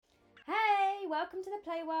welcome to the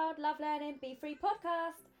Play Wild, Love Learning, Be Free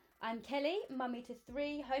podcast. I'm Kelly, mummy to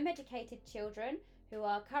 3 home educated children who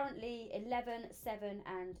are currently 11, 7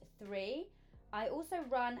 and 3. I also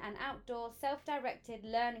run an outdoor self-directed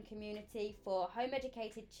learning community for home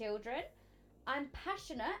educated children. I'm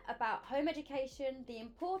passionate about home education, the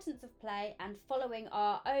importance of play and following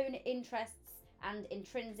our own interests and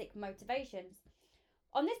intrinsic motivations.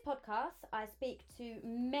 On this podcast, I speak to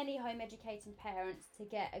many home educating parents to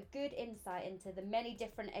get a good insight into the many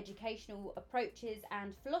different educational approaches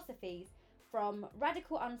and philosophies, from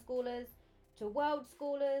radical unschoolers to world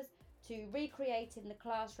schoolers to recreating the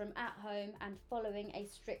classroom at home and following a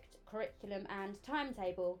strict curriculum and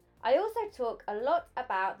timetable. I also talk a lot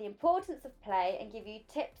about the importance of play and give you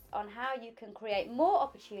tips on how you can create more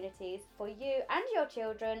opportunities for you and your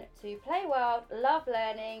children to play well, love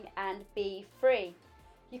learning and be free.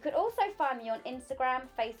 You could also find me on Instagram,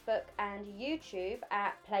 Facebook and YouTube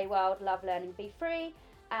at Play Wild, Love Learning, Be Free.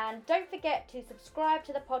 And don't forget to subscribe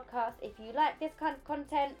to the podcast if you like this kind of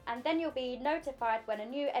content, and then you'll be notified when a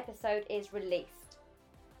new episode is released.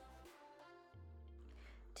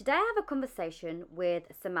 Today I have a conversation with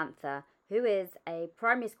Samantha, who is a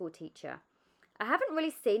primary school teacher. I haven't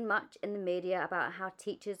really seen much in the media about how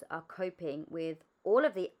teachers are coping with all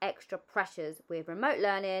of the extra pressures with remote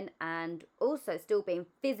learning and also still being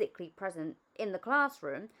physically present in the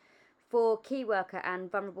classroom for key worker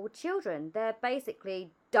and vulnerable children. They're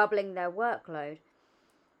basically doubling their workload.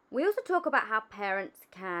 We also talk about how parents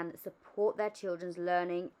can support their children's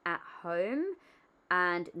learning at home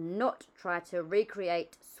and not try to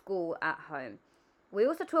recreate school at home. We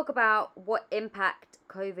also talk about what impact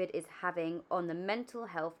COVID is having on the mental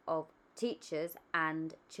health of teachers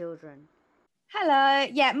and children. Hello,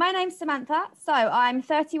 my name's Samantha. So I'm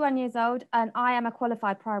 31 years old and I am a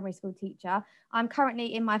qualified primary school teacher. I'm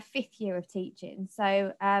currently in my 5th year of teaching.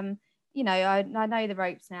 So, I know the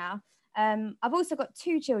ropes now. I've also got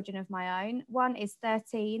 2 children of my own. One is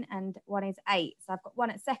 13 and one is 8. So I've got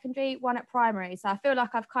one at secondary, one at primary. So I feel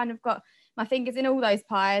like I've kind of got my fingers in all those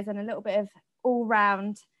pies and a little bit of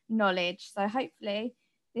all-round knowledge. So hopefully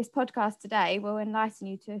this podcast today will enlighten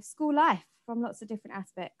you to school life from lots of different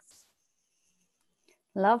aspects.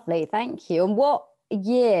 Lovely, thank you. And what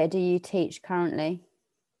year do you teach currently?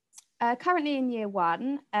 Currently in year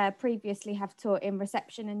 1, previously have taught in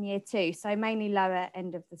reception in year 2, so mainly lower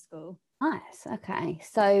end of the school. Nice, okay.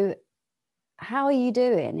 So how are you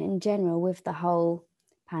doing in general with the whole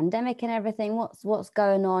pandemic and everything? What's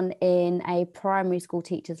going on in a primary school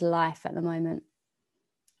teacher's life at the moment?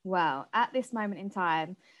 Well, at this moment in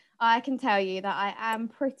time, I can tell you that I am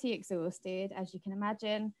pretty exhausted, as you can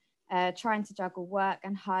imagine. Trying to juggle work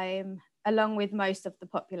and home, along with most of the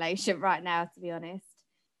population right now, to be honest.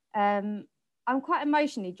 I'm quite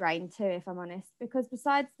emotionally drained too, if I'm honest, because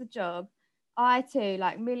besides the job, I too,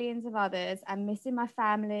 like millions of others, am missing my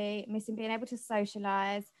family, missing being able to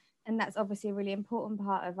socialise, and that's obviously a really important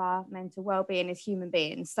part of our mental well-being as human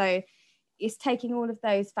beings. So it's taking all of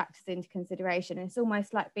those factors into consideration. It's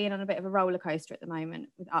almost like being on a bit of a roller coaster at the moment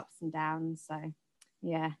with ups and downs. So,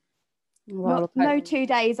 yeah. No 2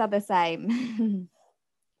 days are the same.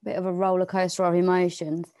 Bit of a roller coaster of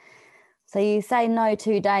emotions. So you say no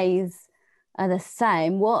 2 days are the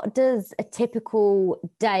same. What does a typical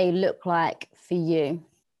day look like for you?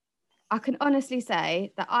 I can honestly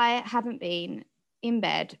say that I haven't been in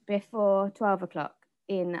bed before 12 o'clock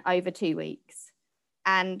in over 2 weeks.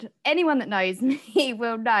 And anyone that knows me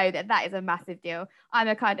will know that that is a massive deal. I'm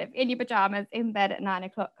a kind of in your pajamas, in bed at 9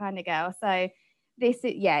 o'clock kind of girl. So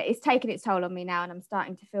it's taken its toll on me now and I'm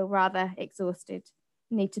starting to feel rather exhausted.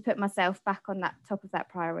 Need to put myself back on that top of that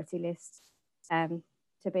priority list, to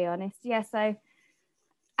be honest. So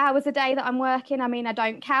hours a day that I'm working, I mean, I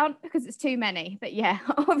don't count because it's too many, but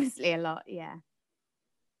obviously a lot.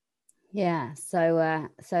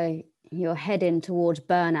 So you're heading towards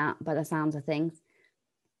burnout by the sounds of things.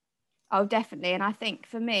 Oh, definitely. And I think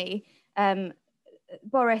for me,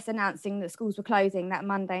 Boris announcing that schools were closing that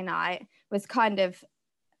Monday night was kind of,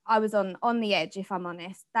 I was on the edge, if I'm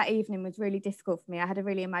honest. That evening was really difficult for me. I had a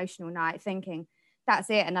really emotional night thinking, that's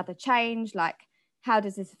it, another change. Like, how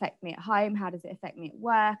does this affect me at home? How does it affect me at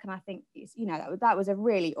work? And I think, that was a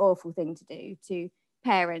really awful thing to do to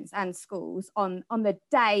parents and schools on the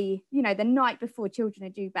day, the night before children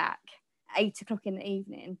are due back, 8 o'clock in the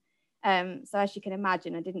evening. So as you can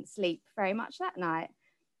imagine, I didn't sleep very much that night.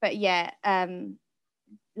 But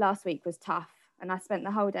last week was tough, and I spent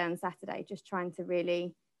the whole day on Saturday just trying to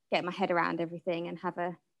really get my head around everything and have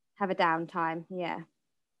a downtime.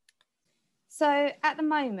 So at the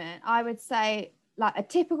moment, I would say like a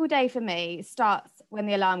typical day for me starts when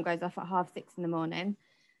the alarm goes off at 6:30 in the morning.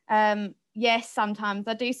 yes, sometimes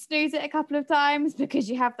I do snooze it a couple of times because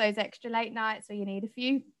you have those extra late nights where you need a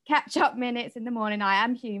few catch up minutes in the morning. I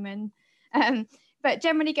am human. Um, but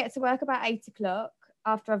generally get to work about 8 o'clock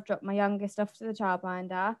after I've dropped my youngest off to the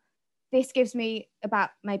childminder. This gives me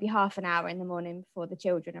about maybe half an hour in the morning before the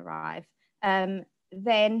children arrive.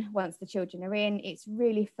 Then once the children are in, it's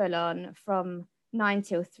really full on from 9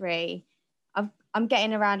 till 3. I'm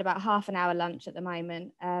getting around about half an hour lunch at the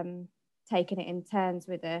moment, taking it in turns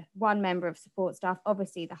with one member of support staff.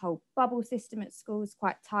 Obviously, the whole bubble system at school is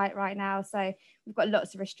quite tight right now, so we've got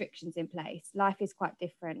lots of restrictions in place. Life is quite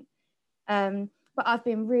different. But I've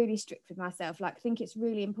been really strict with myself. Like, I think it's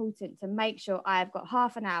really important to make sure I've got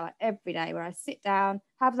half an hour every day where I sit down,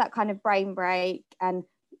 have that kind of brain break, and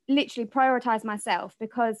literally prioritize myself,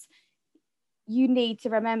 because you need to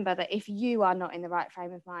remember that if you are not in the right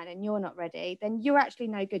frame of mind and you're not ready, then you're actually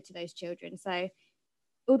no good to those children. So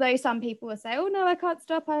although some people will say, oh no, I can't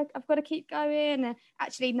stop, I've got to keep going,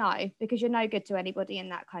 actually no, because you're no good to anybody in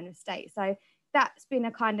that kind of state. So that's been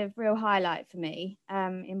a kind of real highlight for me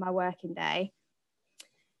in my working day.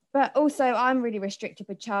 But also I'm really restricted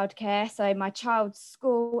with childcare. So my child's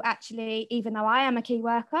school, actually, even though I am a key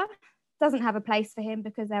worker, doesn't have a place for him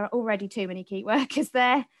because there are already too many key workers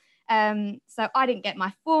there. So I didn't get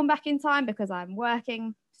my form back in time because I'm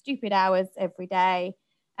working stupid hours every day.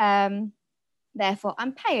 Therefore,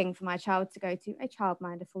 I'm paying for my child to go to a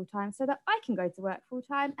childminder full-time so that I can go to work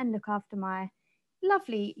full-time and look after my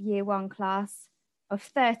lovely year 1 class of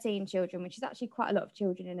 13 children, which is actually quite a lot of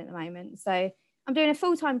children in at the moment. So I'm doing a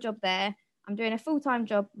full-time job there. I'm doing a full-time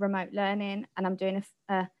job remote learning, and I'm doing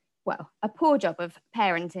a poor job of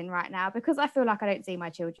parenting right now because I feel like I don't see my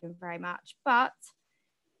children very much, but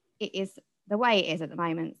it is the way it is at the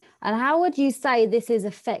moment. And how would you say this is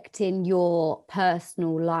affecting your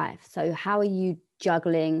personal life? So how are you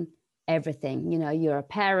juggling everything? You know, you're a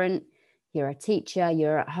parent, you're a teacher,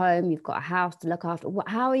 you're at home, you've got a house to look after.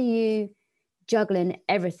 How are you juggling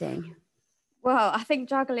everything? Well, I think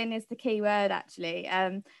juggling is the key word, actually.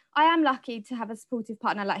 I am lucky to have a supportive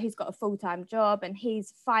partner who's got a full-time job, and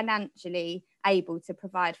he's financially able to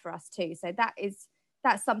provide for us too. So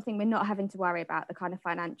that's something we're not having to worry about, the kind of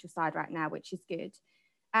financial side right now, which is good.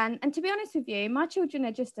 And to be honest with you, my children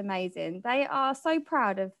are just amazing. They are so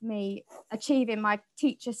proud of me achieving my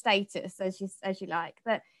teacher status, as you like,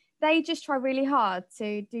 that they just try really hard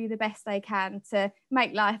to do the best they can to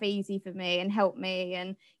make life easy for me and help me.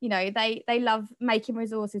 And, you know, they love making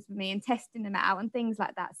resources for me and testing them out and things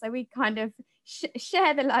like that. So we kind of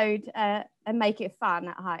share the load and make it fun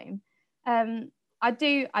at home. I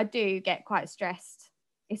do get quite stressed,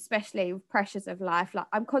 especially with pressures of life. Like,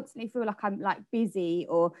 I'm constantly feel like I'm like busy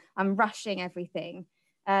or I'm rushing everything.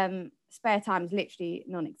 Spare time is literally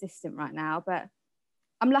non-existent right now, but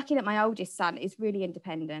I'm lucky that my oldest son is really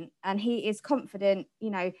independent and he is confident.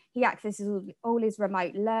 You know, he accesses all his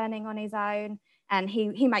remote learning on his own, and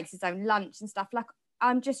he makes his own lunch and stuff. Like,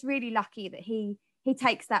 I'm just really lucky that he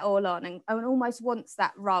takes that all on and almost wants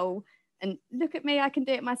that role. And look at me, I can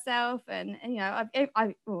do it myself. And you know,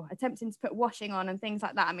 I attempting to put washing on and things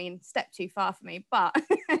like that. I mean, step too far for me, but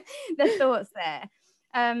the thoughts there.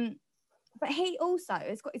 But he also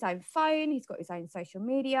has got his own phone, he's got his own social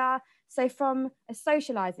media. So from a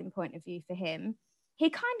socializing point of view for him, he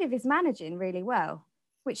kind of is managing really well,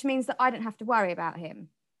 which means that I don't have to worry about him.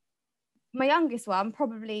 My youngest one,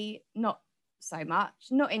 probably not so much,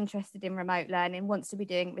 not interested in remote learning, wants to be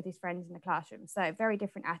doing it with his friends in the classroom. So very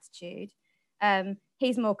different attitude.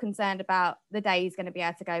 He's more concerned about the day he's going to be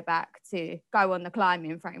able to go back to go on the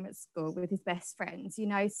climbing frame at school with his best friends, you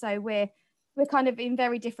know. So we're kind of in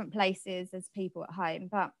very different places as people at home,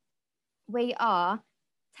 but we are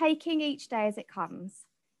taking each day as it comes.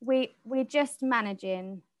 We're just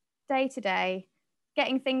managing day to day,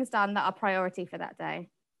 getting things done that are priority for that day.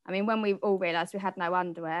 I mean, when we all realised we had no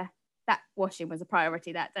underwear, that washing was a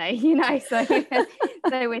priority that day, you know. So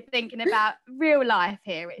we're thinking about real life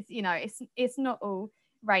here. It's, you know, it's not all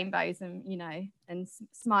rainbows and, you know, and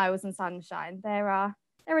smiles and sunshine. There are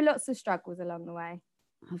lots of struggles along the way.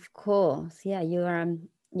 Of course, yeah,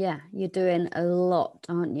 you're doing a lot,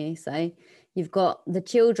 aren't you? So you've got the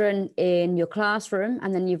children in your classroom,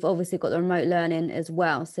 and then you've obviously got the remote learning as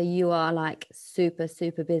well. So you are like super,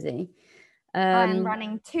 super busy. I'm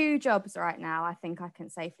running 2 jobs right now, I think I can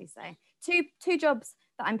safely say. Two jobs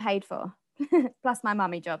that I'm paid for, plus my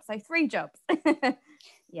mummy job. So 3 jobs.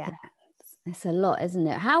 Yeah. It's a lot, isn't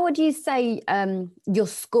it? How would you say your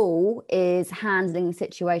school is handling the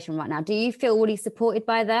situation right now? Do you feel really supported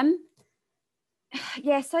by them?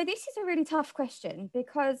 Yeah, so this is a really tough question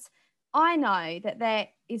because I know that there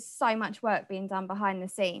is so much work being done behind the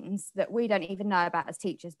scenes that we don't even know about as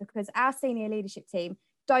teachers, because our senior leadership team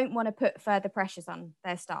don't want to put further pressures on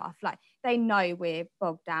their staff. Like, they know we're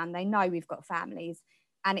bogged down, they know we've got families,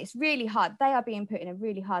 and it's really hard. They are being put in a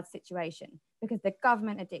really hard situation because the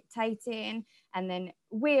government are dictating, and then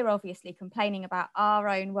we're obviously complaining about our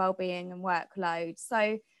own well-being and workload.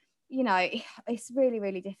 So, you know, it's really,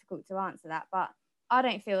 really difficult to answer that. But I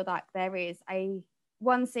don't feel like there is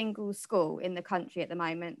one single school in the country at the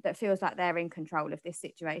moment that feels like they're in control of this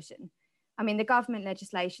situation. I mean, the government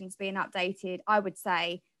legislation's being updated, I would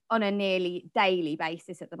say, on a nearly daily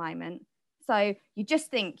basis at the moment. So you just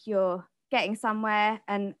think you're getting somewhere,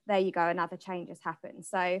 and there you go, another change has happened.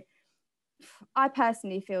 So I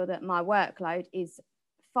personally feel that my workload is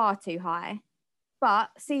far too high, but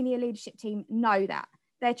senior leadership team know that.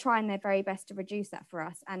 They're trying their very best to reduce that for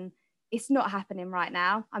us, and it's not happening right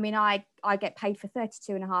now. I mean, I get paid for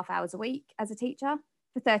 32 and a half hours a week as a teacher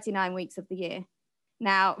for 39 weeks of the year.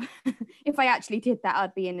 Now, if I actually did that,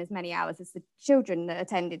 I'd be in as many hours as the children that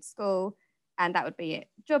attended school, and that would be it.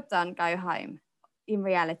 Job done, go home. In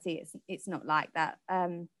reality, it's not like that.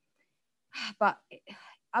 But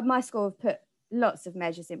my school have put lots of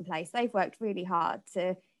measures in place. They've worked really hard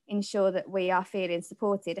to ensure that we are feeling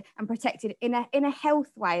supported and protected in a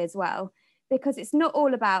health way as well, because it's not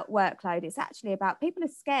all about workload. It's actually about, people are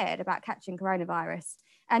scared about catching coronavirus,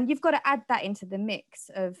 and you've got to add that into the mix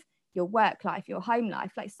of your work life, your home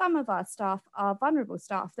life. Like, some of our staff are vulnerable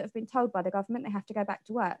staff that have been told by the government they have to go back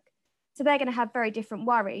to work. So they're going to have very different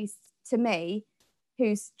worries to me,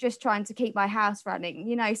 who's just trying to keep my house running,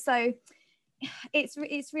 you know. So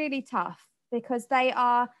it's really tough, because they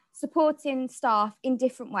are supporting staff in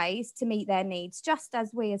different ways to meet their needs, just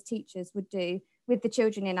as we as teachers would do with the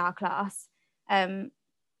children in our class.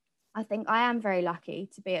 I think I am very lucky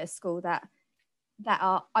to be at a school that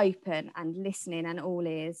are open and listening and all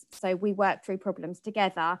ears. So we work through problems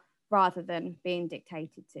together rather than being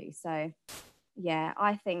dictated to. So yeah,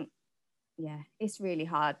 I think, yeah, it's really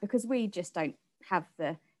hard because we just don't have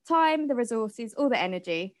the time, the resources, or the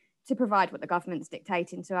energy to provide what the government's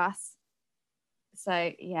dictating to us.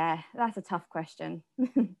 So yeah, that's a tough question.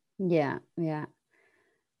 Yeah.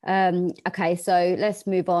 Okay, so let's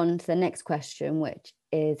move on to the next question, which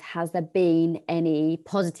is, has there been any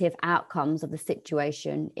positive outcomes of the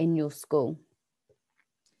situation in your school?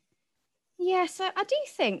 Yeah, so I do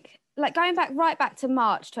think, like, going right back to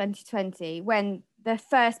March 2020, when the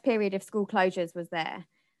first period of school closures was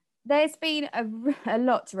there's been a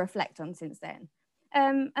lot to reflect on since then.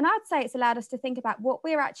 And I'd say it's allowed us to think about what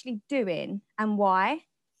we're actually doing and why.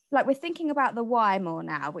 Like, we're thinking about the why more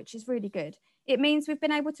now, which is really good. It means we've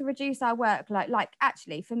been able to reduce our work. Like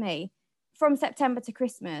actually, for me, from September to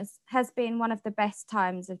Christmas has been one of the best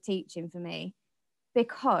times of teaching for me,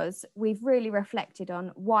 because we've really reflected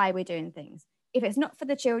on why we're doing things. If it's not for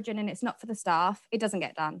the children and it's not for the staff, it doesn't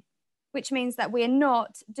get done, which means that we're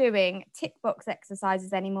not doing tick box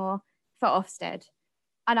exercises anymore for Ofsted.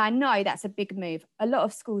 And I know that's a big move. A lot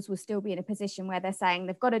of schools will still be in a position where they're saying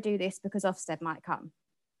they've got to do this because Ofsted might come.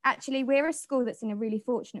 Actually, we're a school that's in a really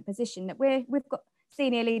fortunate position that we've got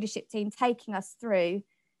senior leadership team taking us through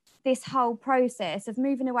this whole process of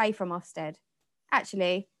moving away from Ofsted.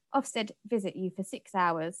 Actually, Ofsted visit you for 6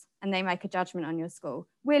 hours and they make a judgment on your school.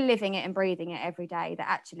 We're living it and breathing it every day, that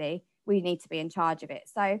actually we need to be in charge of it.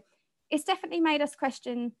 So it's definitely made us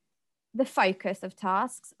question the focus of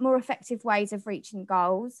tasks, more effective ways of reaching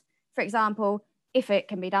goals. For example, if it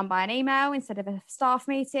can be done by an email instead of a staff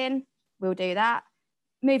meeting, we'll do that.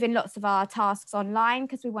 Moving lots of our tasks online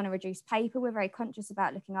because we want to reduce paper. We're very conscious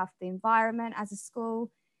about looking after the environment as a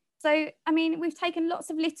school. So, I mean, we've taken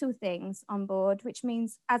lots of little things on board, which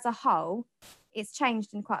means as a whole, it's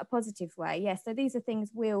changed in quite a positive way. Yes, so these are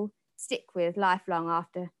things we'll stick with lifelong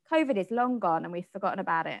after COVID is long gone and we've forgotten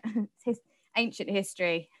about it. It's ancient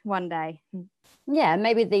history one day. Yeah,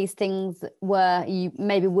 maybe these things you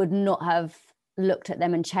maybe would not have looked at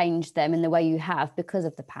them and changed them in the way you have because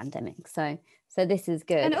of the pandemic. So this is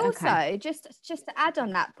good. And also, just to add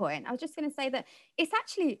on that point, I was just going to say that it's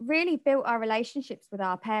actually really built our relationships with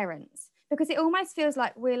our parents, because it almost feels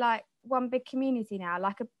like we're like one big community now,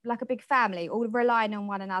 like a big family, all relying on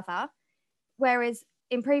one another. Whereas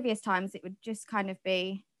in previous times, it would just kind of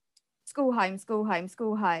be school, home, school, home,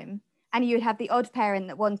 school, home. And you would have the odd parent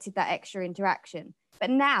that wanted that extra interaction. But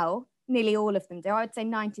now, nearly all of them do. I would say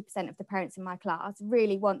 90% of the parents in my class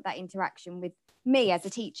really want that interaction with me as a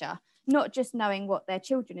teacher. Not just knowing what their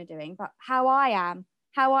children are doing, but how I am,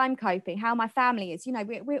 how I'm coping, how my family is. You know,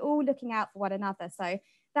 we're all looking out for one another. So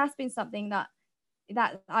that's been something that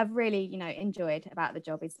I've really, enjoyed about the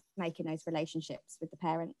job, is making those relationships with the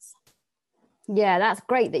parents. Yeah, that's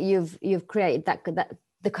great that you've created that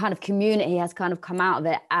the kind of community has kind of come out of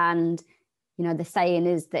it. And you know, the saying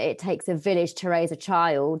is that it takes a village to raise a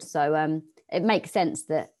child. So it makes sense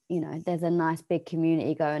that, you know, there's a nice big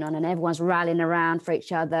community going on and everyone's rallying around for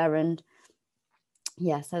each other. And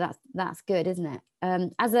yeah, so that's good, isn't it?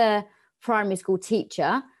 As a primary school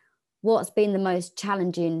teacher, what's been the most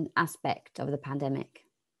challenging aspect of the pandemic?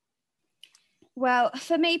 Well,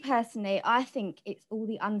 for me personally, I think it's all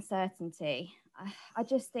the uncertainty. I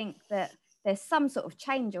just think that there's some sort of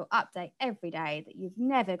change or update every day that you've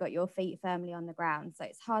never got your feet firmly on the ground. So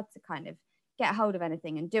it's hard to kind of get hold of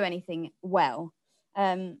anything and do anything well.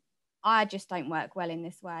 I just don't work well in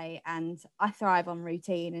this way, and I thrive on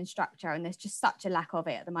routine and structure, and there's just such a lack of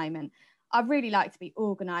it at the moment. I really like to be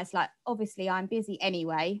organised. Like, obviously, I'm busy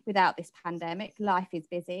anyway without this pandemic. Life is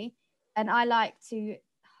busy, and I like to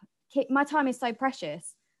my time is so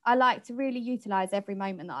precious. I like to really utilize every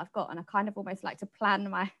moment that I've got, and I kind of almost like to plan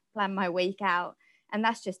my week out, and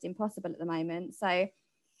that's just impossible at the moment. So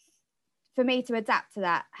for me to adapt to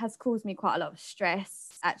that has caused me quite a lot of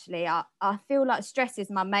stress. Actually, I feel like stress is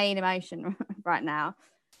my main emotion right now,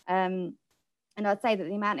 and I'd say that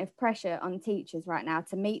the amount of pressure on teachers right now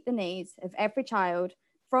to meet the needs of every child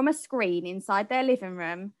from a screen inside their living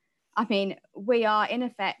room, I mean, we are in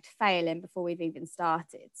effect failing before we've even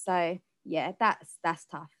started. So yeah, that's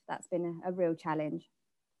tough. That's been a real challenge.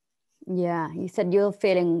 Yeah, you said you're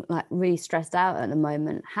feeling like really stressed out at the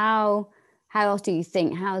moment. How else do you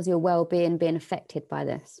think, how's your well-being being affected by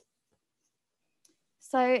this?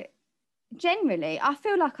 So generally, I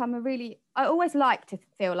feel like I always like to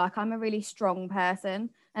feel like I'm a really strong person,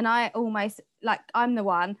 and I almost like I'm the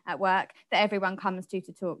one at work that everyone comes to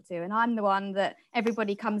talk to, and I'm the one that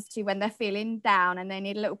everybody comes to when they're feeling down and they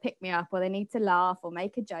need a little pick me up, or they need to laugh or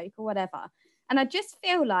make a joke or whatever. And I just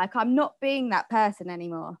feel like I'm not being that person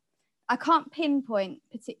anymore. I can't pinpoint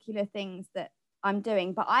particular things that I'm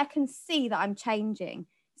doing, but I can see that I'm changing.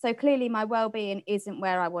 So clearly my well-being isn't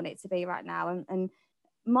where I want it to be right now, and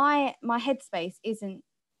my headspace isn't,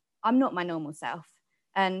 I'm not my normal self.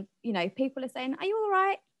 And you know, people are saying, are you all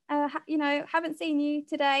right? You know, haven't seen you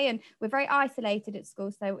today. And we're very isolated at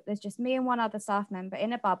school, so there's just me and one other staff member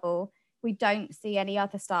in a bubble. We don't see any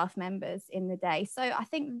other staff members in the day. So I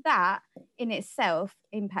think that in itself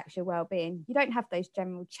impacts your well-being. You don't have those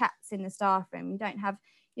general chats in the staff room. You don't have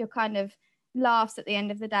your kind of laughs at the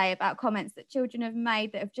end of the day about comments that children have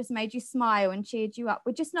made that have just made you smile and cheered you up.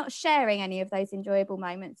 We're just not sharing any of those enjoyable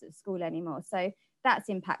moments at school anymore. So that's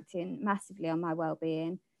impacting massively on my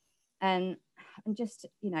well-being. And just,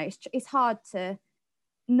 you know, it's hard to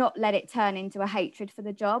not let it turn into a hatred for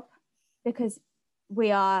the job, because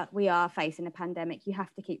we are facing a pandemic. You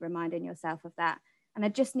have to keep reminding yourself of that. And I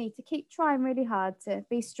just need to keep trying really hard to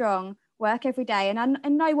be strong, work every day,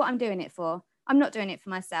 and know what I'm doing it for. I'm not doing it for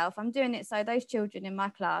myself. I'm doing it so those children in my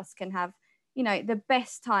class can have, you know, the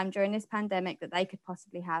best time during this pandemic that they could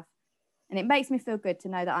possibly have. And it makes me feel good to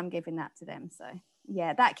know that I'm giving that to them. So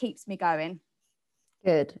yeah, that keeps me going.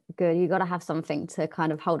 Good. You got to have something to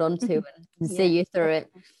kind of hold on to and see you through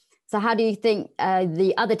it. So how do you think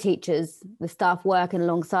the other teachers, the staff working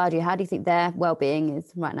alongside you, how do you think their well-being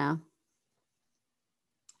is right now?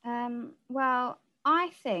 Well,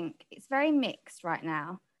 I think it's very mixed right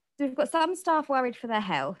now. So we've got some staff worried for their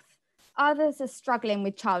health. Others are struggling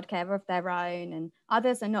with childcare of their own, and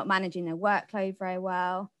others are not managing their workload very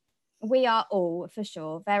well. We are all, for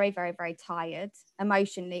sure, very, very, very tired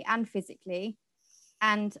emotionally and physically.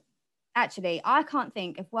 And actually, I can't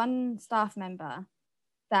think of one staff member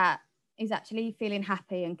that is actually feeling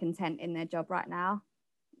happy and content in their job right now.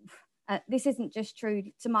 This isn't just true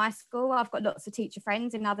to my school. I've got lots of teacher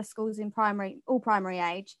friends in other schools in all primary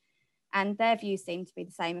age, and their views seem to be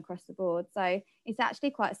the same across the board. So it's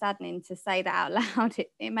actually quite saddening to say that out loud.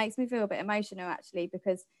 It makes me feel a bit emotional, actually,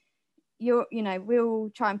 because you know,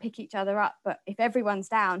 we'll try and pick each other up, but if everyone's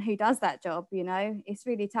down, who does that job? You know, it's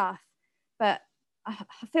really tough. But I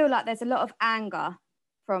feel like there's a lot of anger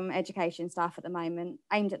from education staff at the moment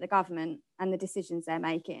aimed at the government and the decisions they're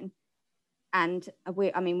making. And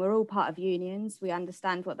we're all part of unions. We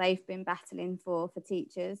understand what they've been battling for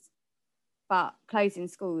teachers, but closing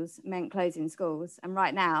schools meant closing schools. And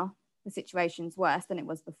right now, the situation's worse than it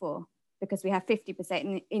was before, because we have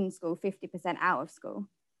 50% in school, 50% out of school.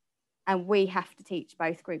 And we have to teach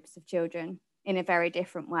both groups of children in a very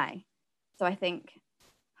different way. So I think,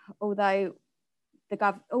 although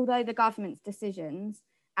the government's decisions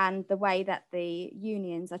and the way that the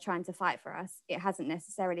unions are trying to fight for us, it hasn't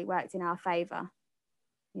necessarily worked in our favour.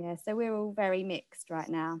 Yeah, so we're all very mixed right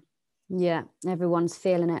now. Yeah, everyone's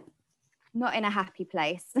feeling it. Not in a happy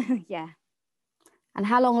place. Yeah. And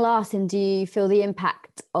how long lasting do you feel the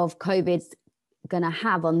impact of COVID's going to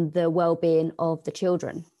have on the well-being of the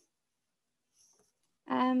children?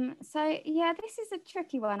 So yeah, this is a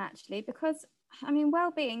tricky one actually, because I mean,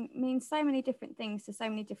 well-being means so many different things to so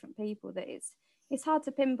many different people that it's hard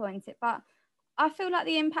to pinpoint it. But I feel like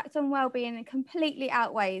the impact on well-being completely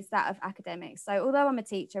outweighs that of academics. So although I'm a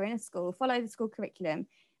teacher in a school, follow the school curriculum,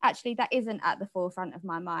 actually that isn't at the forefront of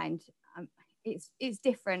my mind. It's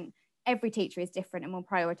different. Every teacher is different and will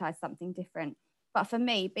prioritize something different. But for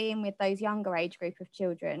me, being with those younger age group of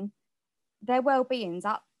children, their well-being's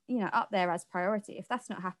up there as priority. If that's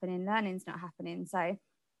not happening, learning's not happening. So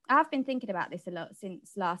I've been thinking about this a lot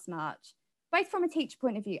since last March, both from a teacher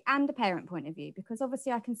point of view and a parent point of view, because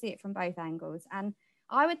obviously I can see it from both angles. And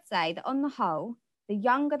I would say that on the whole, the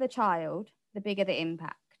younger the child, the bigger the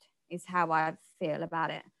impact, is how I feel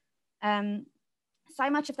about it. So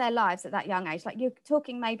much of their lives at that young age, like you're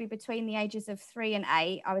talking maybe between the ages of 3 and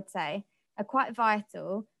 8, I would say, are quite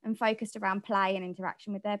vital and focused around play and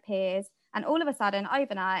interaction with their peers. And all of a sudden,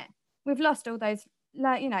 overnight, we've lost all those,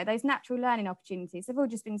 those natural learning opportunities. They've all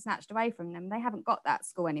just been snatched away from them. They haven't got that at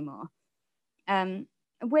school anymore.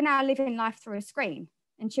 We're now living life through a screen,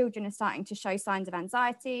 and children are starting to show signs of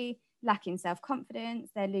anxiety, lacking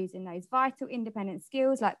self-confidence. They're losing those vital independent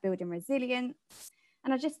skills like building resilience.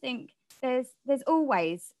 And I just think there's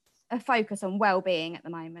always a focus on well-being at the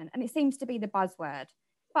moment, and it seems to be the buzzword.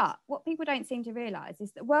 But what people don't seem to realise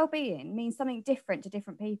is that well-being means something different to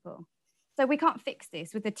different people. So we can't fix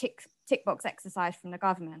this with the tick box exercise from the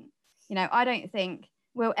government. I don't think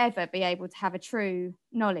we'll ever be able to have a true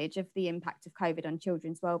knowledge of the impact of COVID on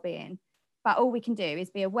children's well-being. But all we can do is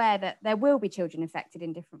be aware that there will be children affected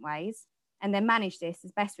in different ways, and then manage this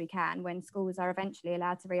as best we can when schools are eventually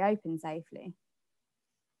allowed to reopen safely.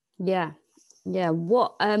 Yeah.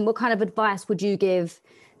 What kind of advice would you give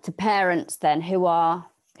to parents then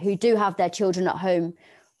who do have their children at home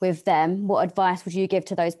with them? What advice would you give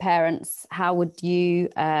to those parents? How would you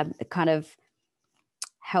kind of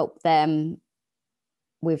help them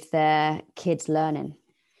with their kids learning?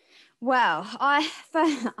 Well,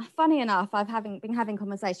 funny enough, I've been having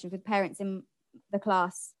conversations with parents in the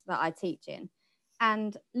class that I teach in,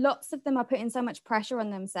 and lots of them are putting so much pressure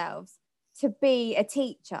on themselves to be a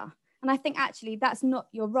teacher. And I think actually that's not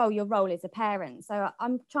your role. Your role is a parent. So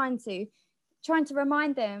I'm trying to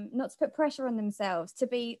remind them not to put pressure on themselves to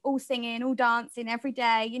be all singing, all dancing every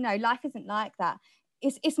day. Life isn't like that.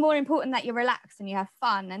 It's more important that you relax and you have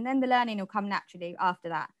fun, and then the learning will come naturally after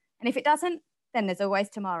that. And if it doesn't, then there's always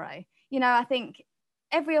tomorrow. I think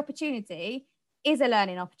every opportunity is a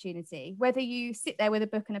learning opportunity, whether you sit there with a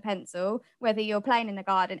book and a pencil, whether you're playing in the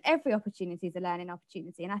garden, every opportunity is a learning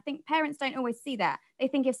opportunity. And I think parents don't always see that. They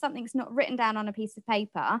think if something's not written down on a piece of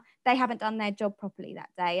paper, they haven't done their job properly that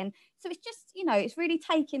day. And so it's just, it's really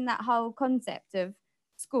taking that whole concept of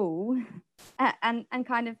school and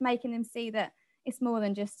kind of making them see that it's more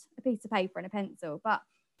than just a piece of paper and a pencil. But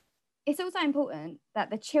it's also important that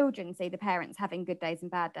the children see the parents having good days and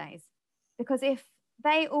bad days, because if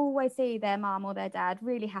they always see their mum or their dad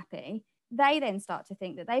really happy, they then start to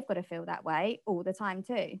think that they've got to feel that way all the time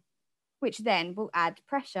too, which then will add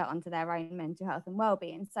pressure onto their own mental health and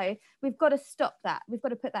well-being. So we've got to stop that. We've got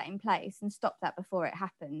to put that in place and stop that before it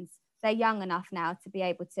happens. They're young enough now to be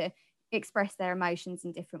able to express their emotions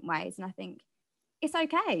in different ways. And I think it's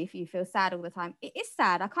okay if you feel sad all the time. It is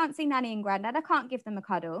sad. I can't see Nanny and Granddad. I can't give them a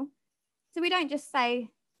cuddle. So we don't just say,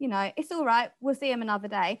 it's all right, we'll see them another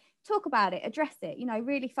day. Talk about it, address it,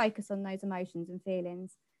 really focus on those emotions and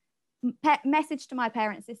feelings. Message to my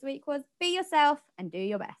parents this week was be yourself and do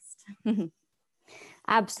your best.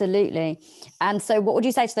 Absolutely. And so what would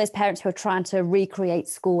you say to those parents who are trying to recreate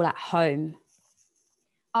school at home?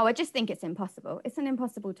 Oh, I just think it's impossible. It's an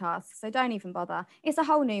impossible task. So don't even bother. It's a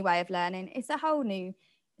whole new way of learning. It's a whole new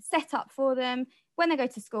setup for them. When they go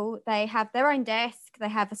to school, they have their own desk, they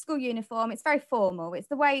have a school uniform. It's very formal. It's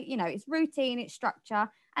the way, it's routine, it's structure.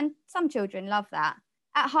 And some children love that.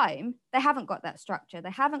 At home, they haven't got that structure.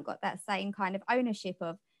 They haven't got that same kind of ownership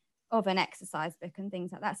of an exercise book and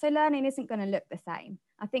things like that. So learning isn't going to look the same.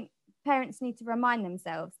 I think parents need to remind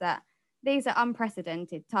themselves that these are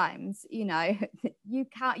unprecedented times. You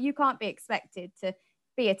can't be expected to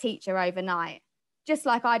be a teacher overnight. Just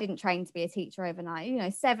like I didn't train to be a teacher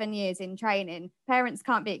overnight, 7 years in training, parents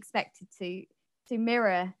can't be expected to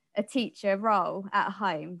mirror a teacher role at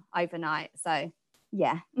home overnight. So,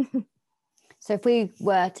 yeah. So if we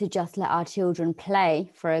were to just let our children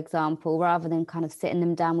play, for example, rather than kind of sitting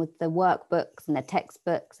them down with the workbooks and the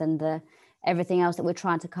textbooks and the everything else that we're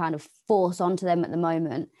trying to kind of force onto them at the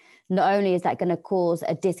moment, not only is that going to cause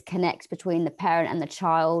a disconnect between the parent and the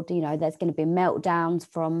child, you know, there's going to be meltdowns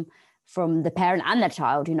from the parent and the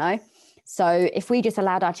child, you know. So if we just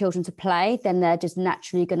allowed our children to play, then they're just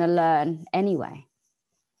naturally going to learn anyway.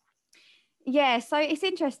 Yeah, so it's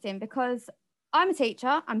interesting because I'm a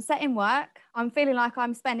teacher, I'm setting work, I'm feeling like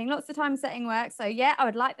I'm spending lots of time setting work. So yeah, I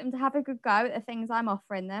would like them to have a good go at the things I'm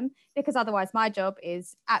offering them, because otherwise my job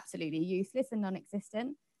is absolutely useless and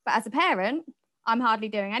non-existent. But as a parent, I'm hardly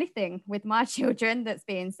doing anything with my children that's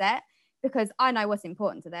being set, because I know what's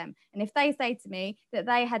important to them. And if they say to me that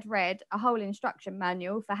they had read a whole instruction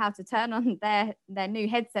manual for how to turn on their new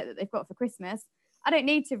headset that they've got for Christmas, I don't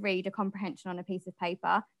need to read a comprehension on a piece of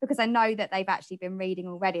paper, because I know that they've actually been reading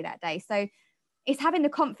already that day. So it's having the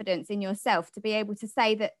confidence in yourself to be able to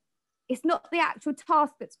say that it's not the actual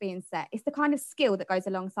task that's being set, it's the kind of skill that goes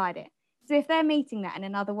alongside it. So if they're meeting that in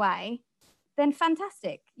another way, then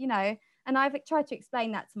fantastic, you know. And I've tried to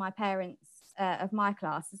explain that to my parents of my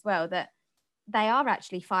class as well, that they are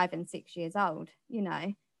actually 5 and 6 years old, you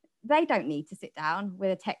know. They don't need to sit down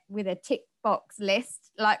with a tick box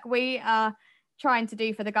list like we are trying to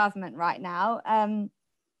do for the government right now.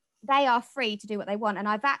 They are free to do what they want. And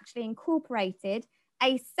I've actually incorporated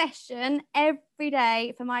a session every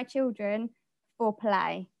day for my children for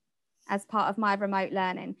play as part of my remote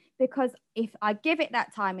learning, because if I give it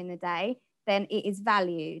that time in the day, then it is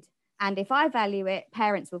valued. And if I value it,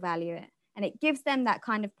 parents will value it. And it gives them that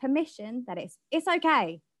kind of permission that it's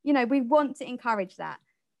okay. You know, we want to encourage that.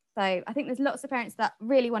 So I think there's lots of parents that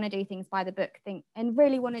really want to do things by the book and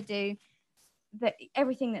really want to do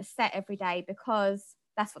everything that's set every day, because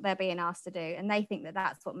that's what they're being asked to do. And they think that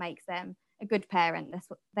that's what makes them a good parent. That's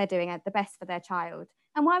what they're doing the best for their child.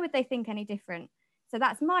 And why would they think any different? So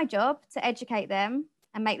that's my job, to educate them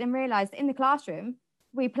and make them realise that in the classroom,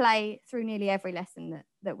 we play through nearly every lesson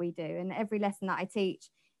that we do. And every lesson that I teach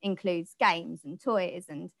includes games and toys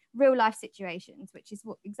and real life situations, which is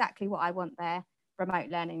exactly what I want their remote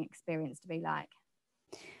learning experience to be like.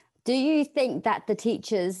 Do you think that the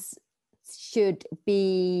teachers should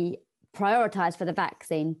be prioritised for the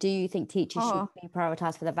vaccine? Do you think teachers should be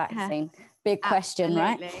prioritised for the vaccine? Big question,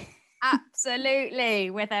 right? Absolutely,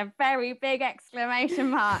 with a very big exclamation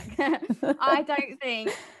mark. I don't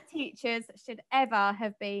think teachers should ever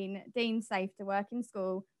have been deemed safe to work in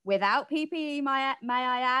school without PPE, may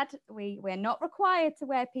I add. We're not required to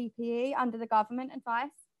wear PPE under the government advice.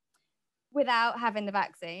 Without having the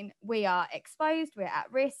vaccine, we are exposed, we're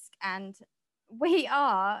at risk, and we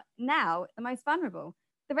are now the most vulnerable.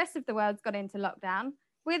 The rest of the world's got into lockdown.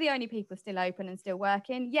 We're the only people still open and still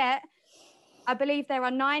working, yet I believe there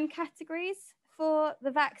are 9 categories for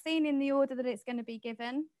the vaccine in the order that it's going to be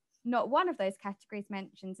given. Not one of those categories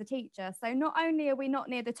mentions a teacher. So not only are we not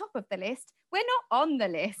near the top of the list, we're not on the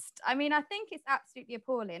list. I mean, I think it's absolutely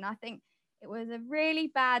appalling. I think it was a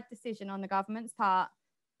really bad decision on the government's part,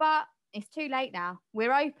 but it's too late now.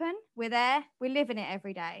 We're open, we're there, we're living it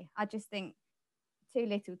every day. I just think too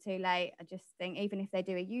little, too late. I just think even if they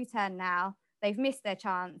do a U-turn now, they've missed their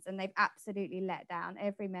chance and they've absolutely let down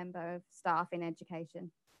every member of staff in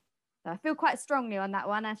education. So I feel quite strongly on that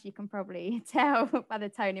one, as you can probably tell by the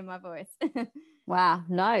tone in my voice. Wow.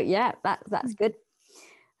 No, yeah, that's good.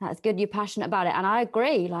 That's good. You're passionate about it. And I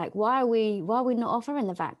agree. Like, why are we not offering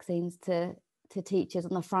the vaccines to teachers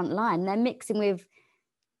on the front line? They're mixing with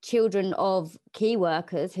children of key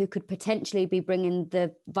workers who could potentially be bringing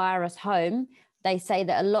the virus home. They say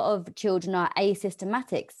that a lot of children are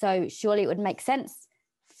asymptomatic. So surely it would make sense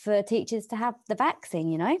for teachers to have the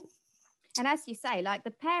vaccine, you know? And as you say, like, the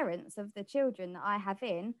parents of the children that I have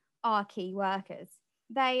in are key workers.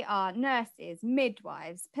 They are nurses,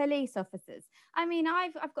 midwives, police officers. I mean,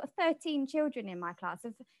 I've got 13 children in my class,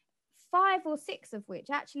 of 5 or 6 of which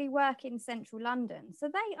actually work in central London. So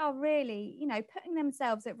they are really, you know, putting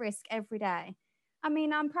themselves at risk every day. I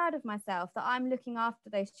mean, I'm proud of myself that I'm looking after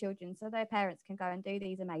those children so their parents can go and do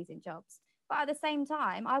these amazing jobs. But at the same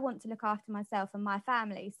time, I want to look after myself and my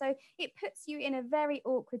family. So it puts you in a very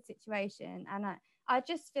awkward situation. And I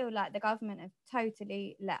just feel like the government have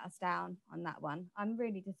totally let us down on that one. I'm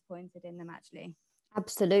really disappointed in them, actually.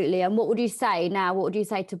 Absolutely. And what would you say now? What would you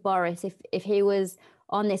say to Boris if he was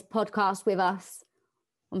on this podcast with us?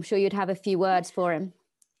 I'm sure you'd have a few words for him.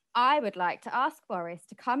 I would like to ask Boris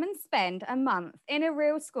to come and spend a month in a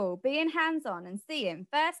real school, being hands-on and seeing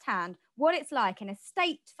firsthand what it's like in a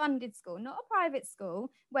state-funded school, not a private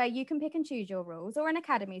school where you can pick and choose your rules, or an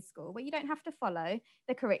academy school where you don't have to follow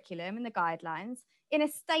the curriculum and the guidelines, in a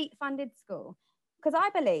state-funded school. Because I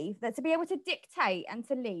believe that to be able to dictate and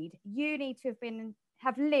to lead, you need to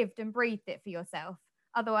have lived and breathed it for yourself.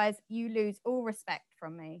 Otherwise, you lose all respect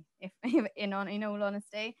from me, if in all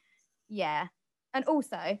honesty. Yeah. And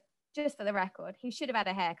also, just for the record, he should have had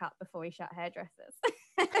a haircut before he shut hairdressers.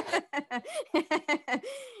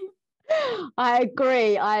 I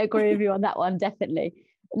agree with you on that one, definitely.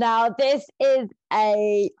 Now, this is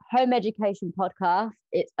a home education podcast.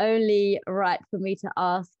 It's only right for me to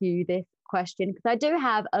ask you this question, because I do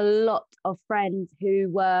have a lot of friends who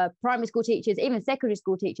were primary school teachers, even secondary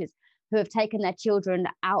school teachers, who have taken their children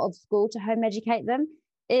out of school to home educate them.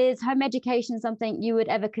 Is home education something you would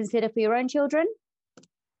ever consider for your own children?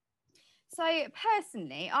 So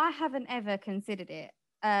personally, I haven't ever considered it.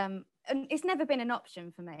 And it's never been an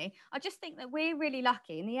option for me. I just think that we're really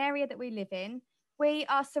lucky in the area that we live in. We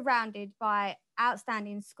are surrounded by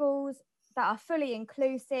outstanding schools that are fully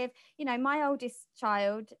inclusive. You know, my oldest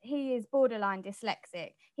child, he is borderline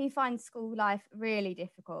dyslexic. He finds school life really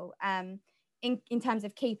difficult in terms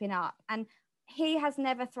of keeping up. And he has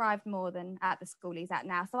never thrived more than at the school he's at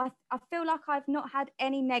now. So I feel like I've not had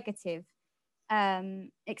any negative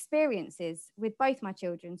experiences with both my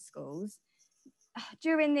children's schools.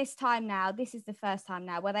 During this time now, this is the first time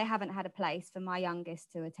now where they haven't had a place for my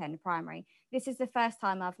youngest to attend primary. This is the first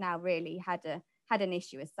time I've now really had an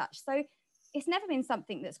issue as such. So it's never been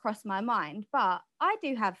something that's crossed my mind, but I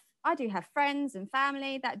do have friends and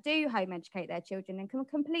family that do home educate their children and can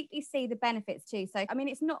completely see the benefits too. So, I mean,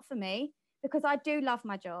 it's not for me because I do love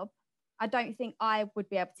my job. I don't think I would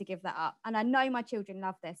be able to give that up. And I know my children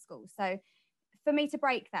love their school. So for me to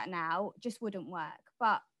break that now just wouldn't work.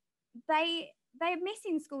 But they're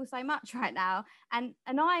missing school so much right now. And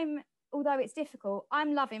I'm, although it's difficult,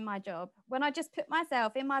 I'm loving my job. When I just put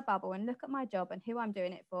myself in my bubble and look at my job and who I'm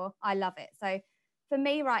doing it for, I love it. So for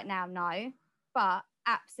me right now, no, but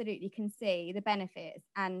absolutely can see the benefits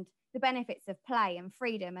and the benefits of play and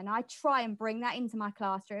freedom. And I try and bring that into my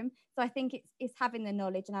classroom. So I think it's having the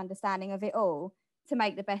knowledge and understanding of it all to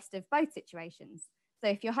make the best of both situations. So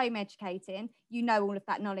if you're home educating, you know all of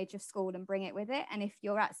that knowledge of school and bring it with it. And if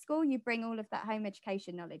you're at school, you bring all of that home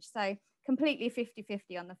education knowledge. So completely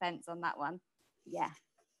 50-50 on the fence on that one. Yeah.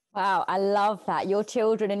 Wow, I love that. Your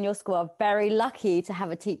children in your school are very lucky to have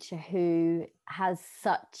a teacher who has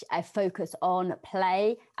such a focus on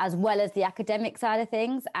play as well as the academic side of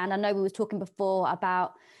things. And I know we were talking before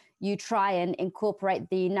about you try and incorporate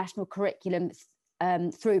the national curriculum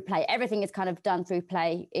through play. Everything is kind of done through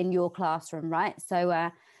play in your classroom, right?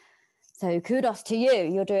 So kudos to you.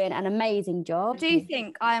 You're doing an amazing job. I do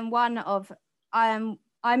think I'm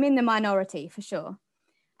in the minority for sure.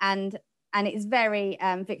 And it's very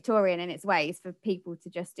Victorian in its ways for people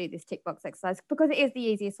to just do this tick box exercise because it is the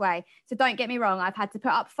easiest way. So don't get me wrong, I've had to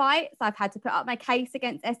put up fights. I've had to put up my case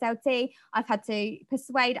against SLT. I've had to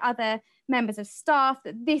persuade other members of staff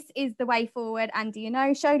that this is the way forward. And, you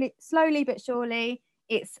know, slowly but surely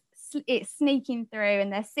it's sneaking through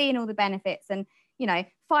and they're seeing all the benefits. And, you know,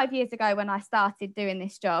 5 years ago when I started doing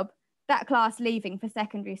this job, that class leaving for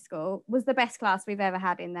secondary school was the best class we've ever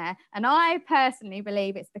had in there. And I personally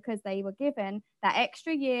believe it's because they were given that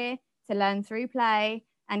extra year to learn through play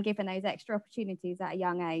and given those extra opportunities at a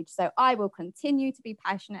young age. So I will continue to be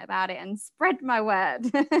passionate about it and spread my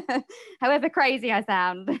word, however crazy I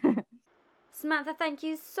sound. Samantha, thank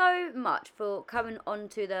you so much for coming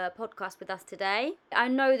onto the podcast with us today. I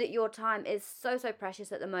know that your time is so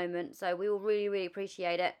precious at the moment, so we will really, really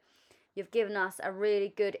appreciate it. You've given us a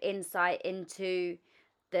really good insight into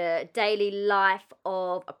the daily life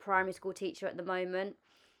of a primary school teacher at the moment.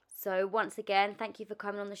 So once again, thank you for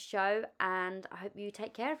coming on the show and I hope you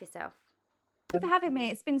take care of yourself. Thank you for having me.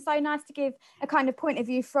 It's been so nice to give a kind of point of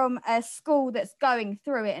view from a school that's going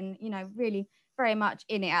through it and, you know, really very much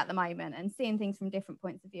in it at the moment and seeing things from different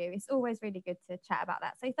points of view. It's always really good to chat about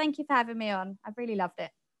that. So thank you for having me on. I've really loved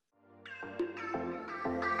it.